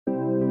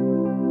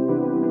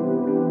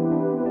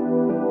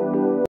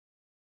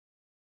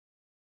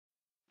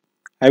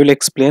I will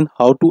explain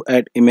how to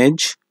add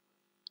image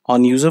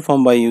on user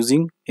form by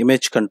using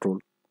image control.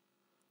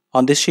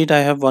 On this sheet I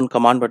have one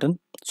command button.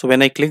 So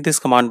when I click this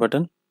command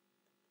button,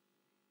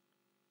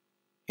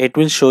 it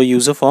will show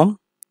user form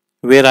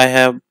where I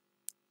have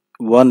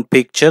one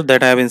picture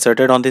that I have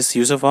inserted on this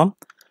user form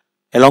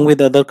along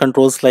with other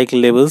controls like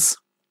labels,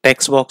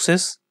 text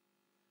boxes,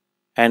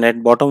 and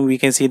at bottom we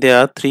can see there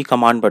are three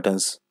command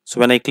buttons. So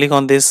when I click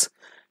on this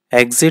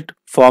exit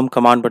form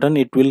command button,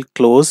 it will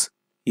close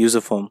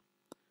user form.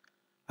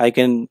 I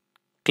can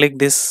click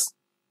this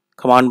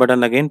command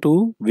button again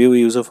to view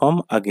user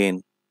form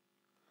again.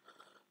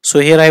 So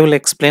here I will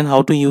explain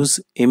how to use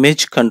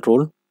image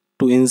control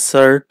to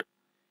insert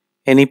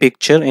any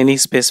picture, any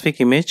specific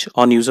image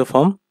on user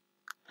form.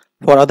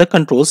 For other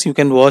controls you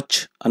can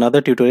watch another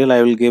tutorial.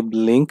 I will give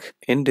link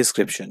in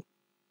description.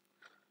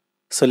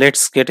 So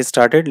let's get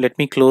started. Let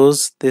me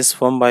close this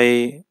form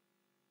by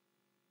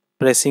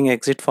pressing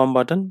exit form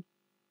button.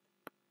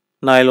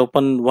 Now I'll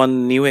open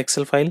one new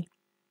Excel file.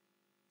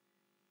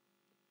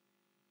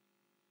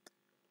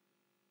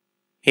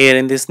 Here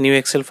in this new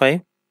Excel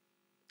file,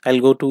 I'll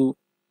go to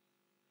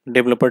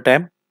developer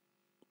tab.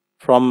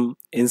 From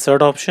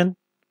insert option,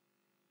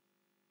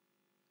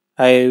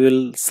 I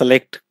will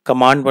select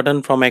command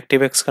button from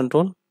ActiveX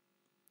control.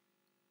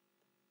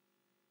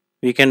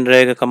 We can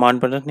drag a command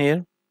button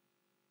here.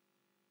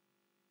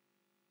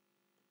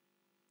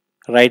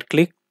 Right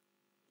click,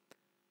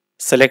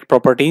 select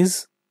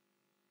properties,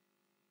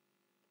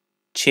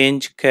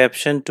 change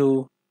caption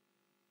to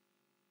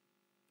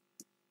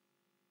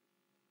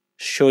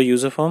show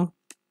user form.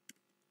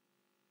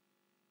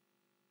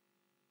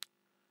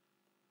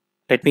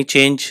 Let me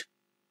change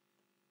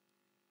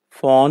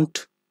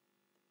font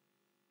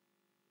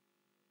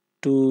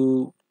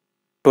to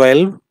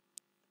 12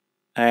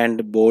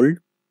 and bold.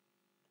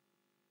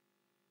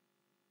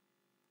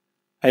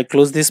 I'll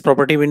close this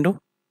property window.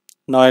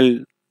 Now I'll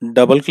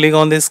double click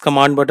on this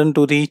command button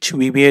to reach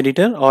VBA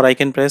editor, or I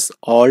can press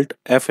Alt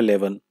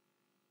F11.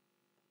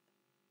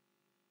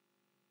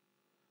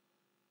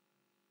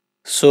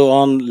 So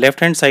on left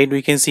hand side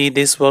we can see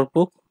this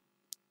workbook.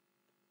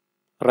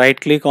 Right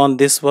click on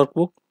this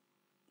workbook,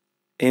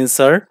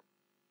 insert,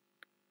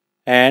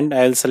 and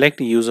I'll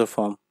select user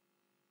form.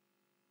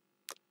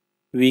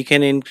 We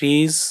can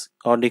increase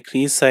or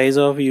decrease size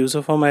of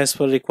user form as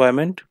per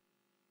requirement.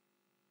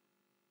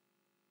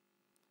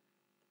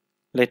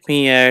 Let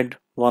me add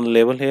one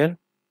label here.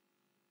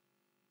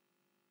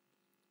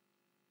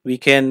 We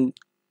can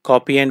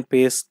copy and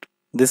paste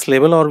this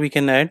label, or we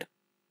can add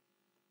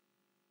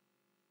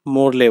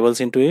more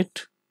labels into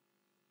it.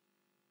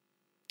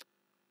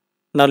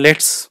 Now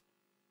let's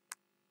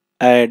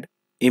add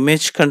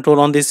image control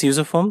on this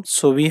user form.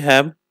 So we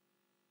have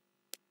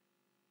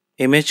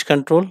image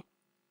control.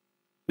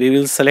 We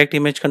will select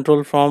image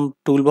control from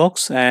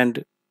toolbox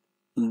and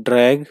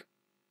drag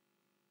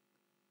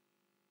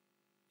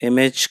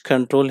image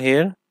control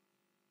here.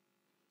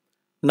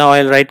 Now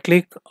I'll right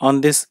click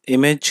on this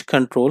image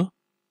control,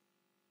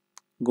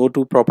 go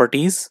to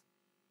properties.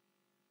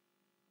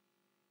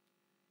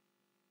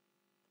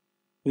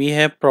 We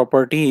have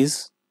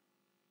properties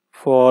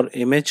for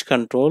image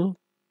control.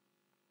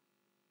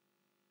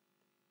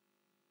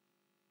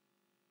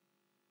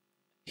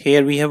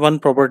 Here we have one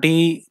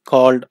property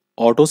called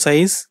auto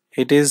size.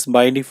 It is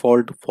by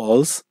default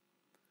false.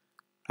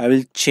 I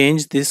will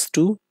change this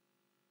to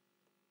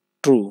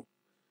true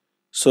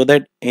so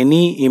that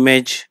any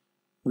image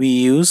we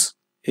use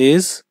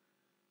is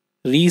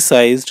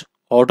resized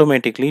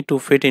automatically to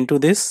fit into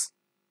this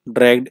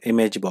dragged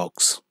image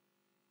box.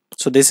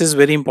 So this is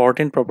very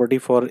important property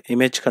for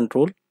image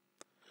control.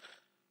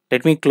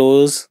 Let me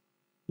close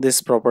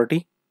this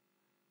property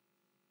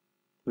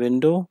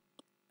window,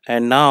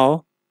 and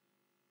now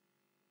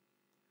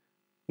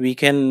we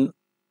can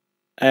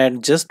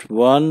add just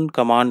one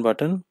command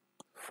button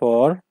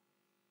for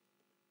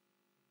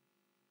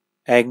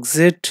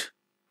exit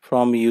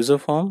from user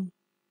form.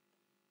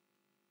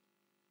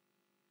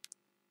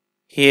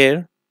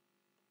 Here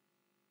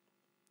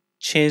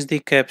change the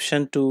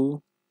caption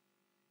to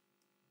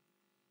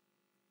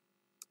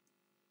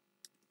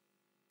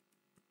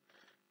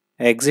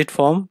exit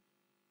form.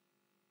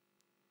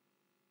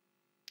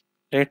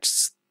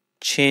 Let's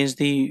change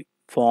the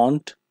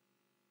font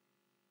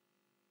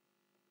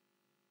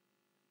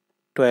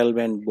 12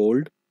 and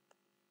bold.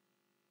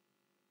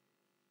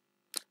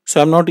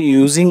 So I'm not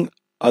using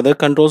other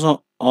controls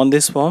on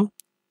this form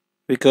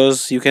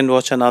because you can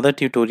watch another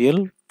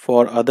tutorial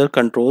for other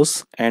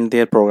controls and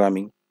their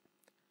programming.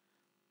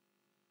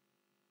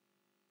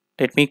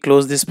 Let me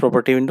close this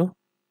property window.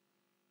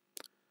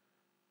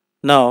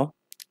 Now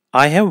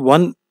I have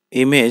one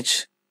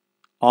image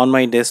on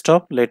my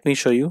desktop. Let me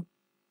show you.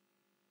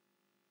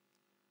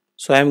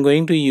 So I'm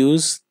going to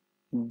use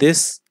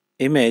this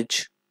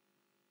image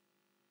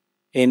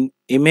in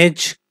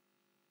image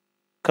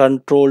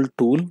control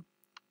tool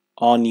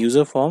on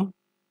user form.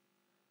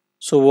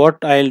 So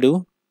what I'll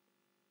do,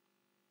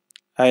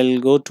 I'll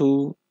go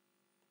to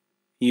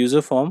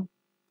user form,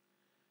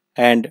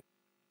 and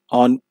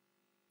on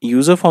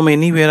user form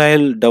anywhere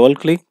I'll double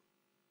click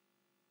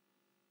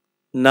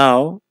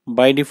Now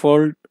by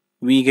default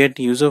we get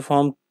user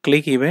form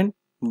click event,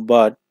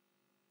 but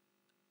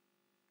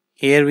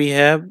here we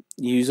have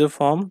user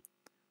form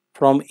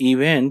from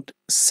event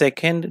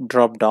second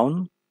drop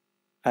down.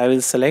 I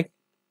will select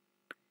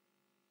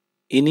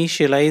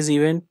initialize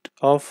event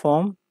of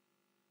form.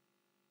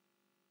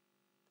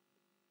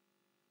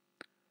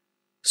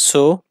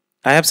 So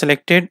I have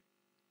selected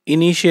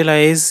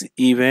initialize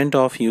event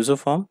of user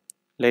form.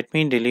 Let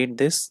me delete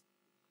this.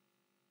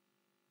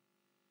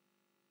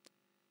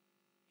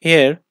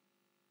 Here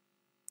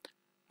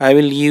I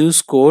will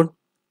use code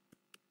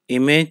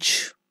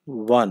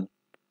image1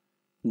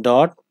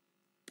 dot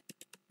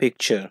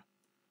picture.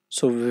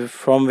 So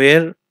from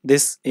where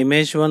this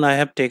image1 I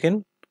have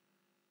taken,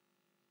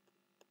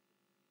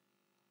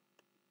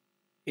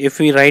 if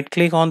we right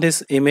click on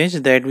this image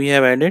that we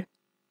have added,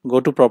 go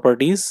to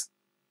properties.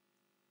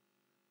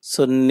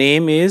 So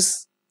name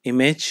is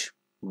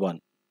image1.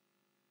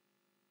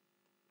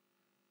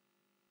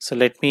 So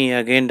let me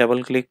again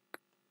double click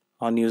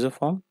on user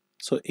form.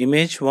 So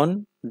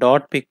image1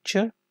 dot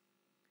picture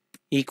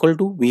equal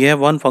to, we have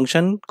one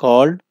function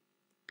called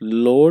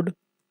load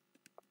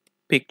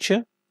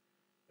picture,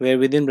 where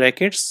within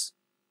brackets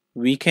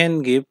we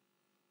can give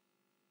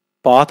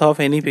path of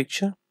any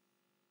picture.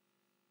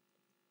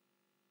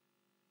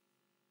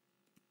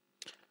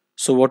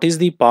 So what is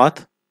the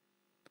path?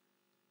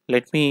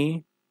 Let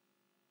me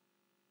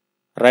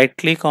right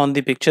click on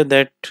the picture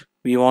that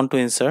we want to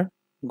insert,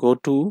 go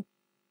to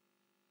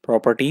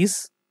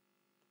properties.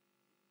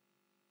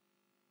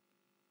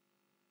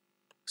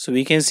 So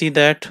we can see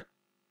that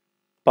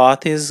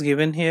path is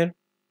given here.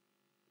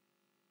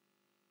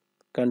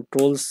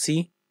 Control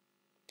C.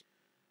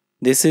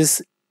 This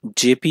is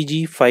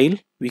JPG file.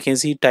 We can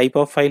see type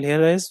of file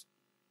here as,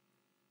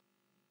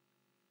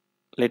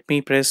 let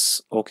me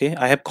press OK.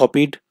 I have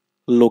copied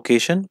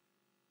location.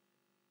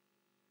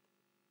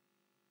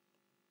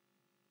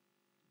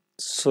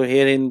 So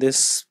here in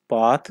this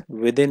path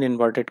within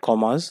inverted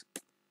commas,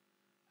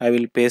 I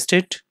will paste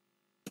it.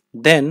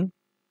 Then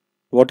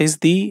what is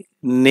the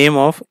name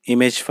of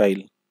image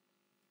file?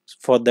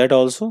 For that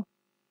also,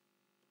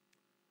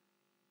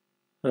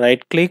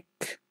 right click,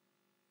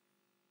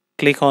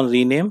 click on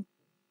rename,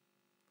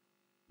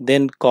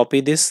 then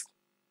copy this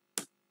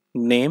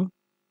name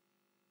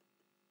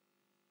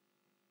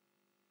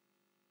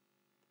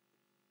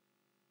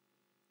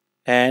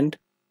and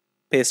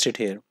paste it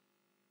here.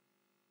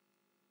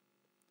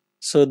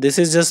 So this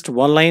is just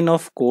one line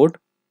of code.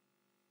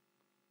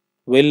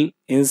 Will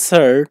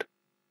insert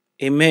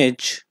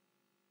image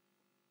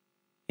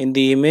in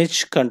the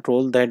image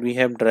control that we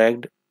have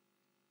dragged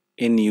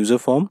in user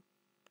form,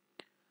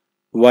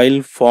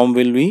 while form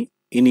will be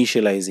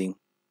initializing.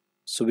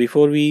 So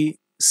before we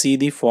see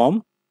the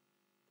form,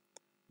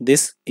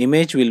 this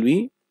image will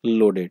be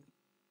loaded.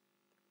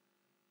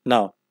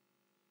 Now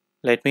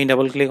let me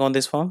double click on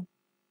this form.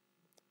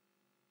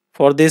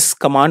 For this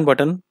command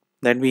button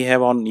that we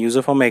have on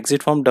user form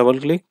exit form, double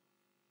click,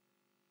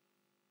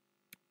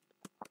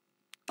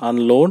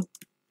 unload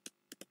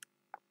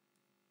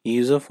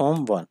user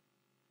form 1.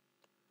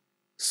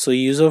 So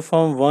user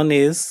form 1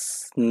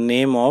 is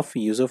name of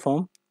user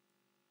form.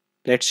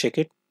 Let's check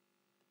it.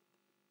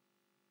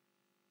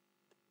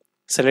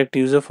 Select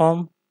user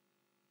form,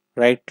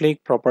 right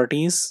click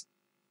properties.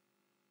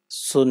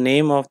 So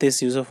name of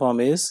this user form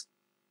is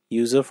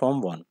user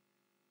form 1,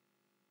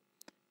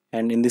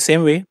 and in the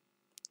same way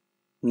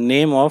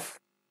name of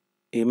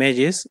image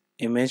is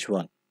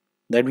image1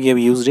 that we have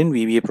used in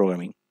VBA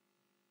programming.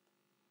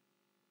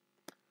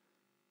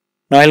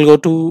 Now I'll go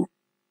to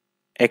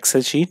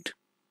Excel sheet.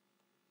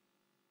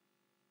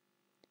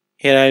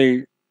 Here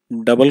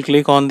I'll double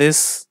click on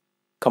this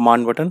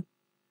command button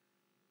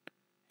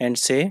and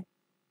say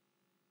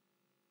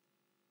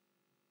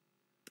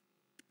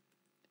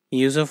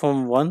user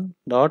form 1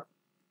 dot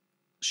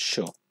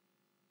show.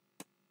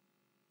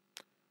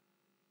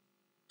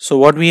 So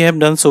what we have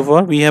done so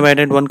far, we have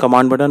added one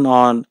command button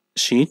on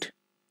sheet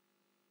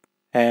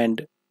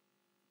and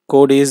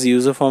code is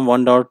user form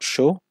 1 dot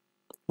show,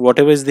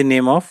 whatever is the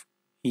name of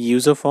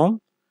user form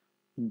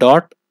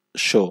dot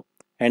show,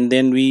 and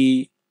then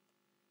we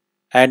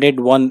added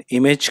one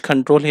image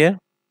control here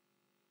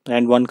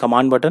and one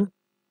command button.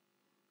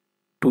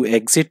 To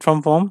exit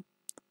from form,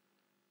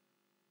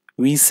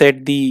 we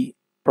set the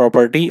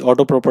property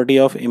auto property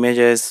of image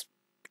as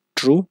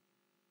true,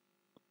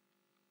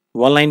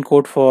 one line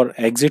code for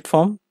exit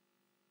form,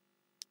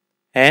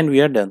 and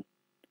we are done.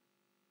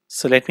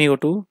 So let me go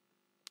to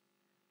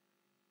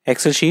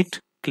Excel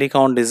sheet, click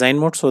on design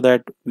mode so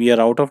that we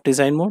are out of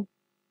design mode.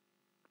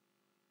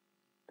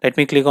 Let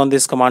me click on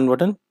this command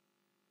button.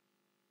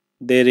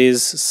 There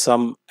is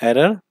some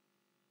error.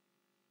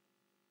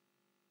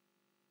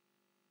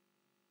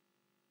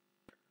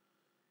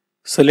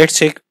 So let's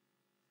check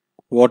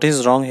what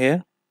is wrong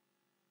here.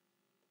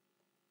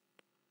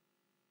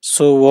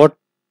 So what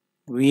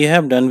we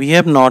have done, we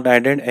have not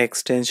added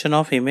extension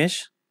of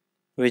image,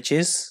 which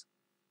is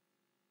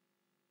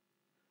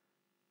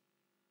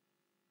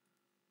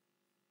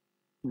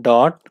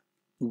dot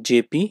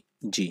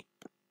jpg.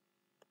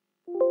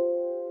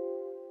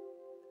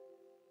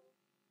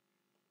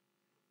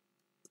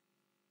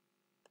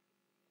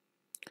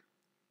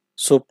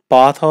 So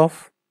path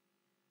of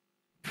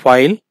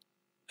file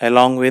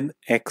along with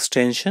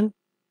extension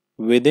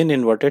within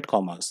inverted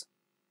commas.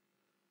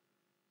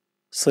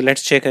 So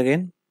let's check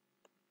again.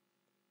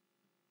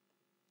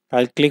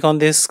 I'll click on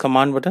this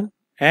command button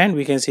and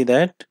we can see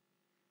that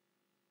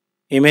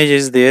image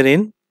is there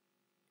in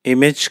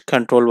image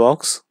control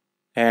box,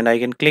 and I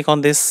can click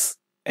on this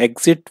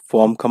exit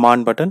form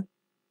command button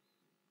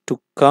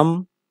to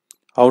come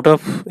out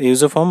of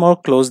user form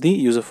or close the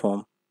user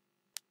form.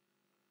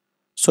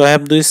 So I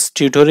hope this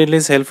tutorial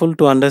is helpful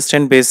to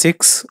understand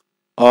basics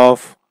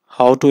of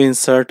how to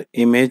insert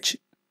image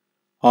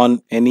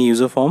on any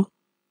user form.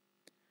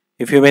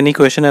 If you have any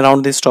question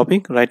around this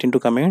topic, write into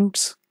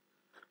comments.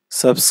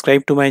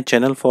 Subscribe to my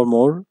channel for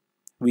more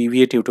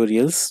VBA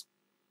tutorials.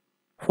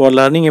 For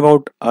learning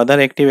about other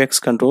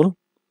ActiveX control,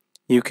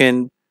 you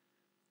can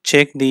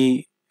check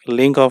the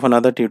link of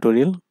another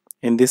tutorial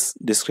in this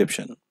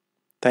description.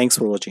 Thanks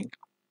for watching.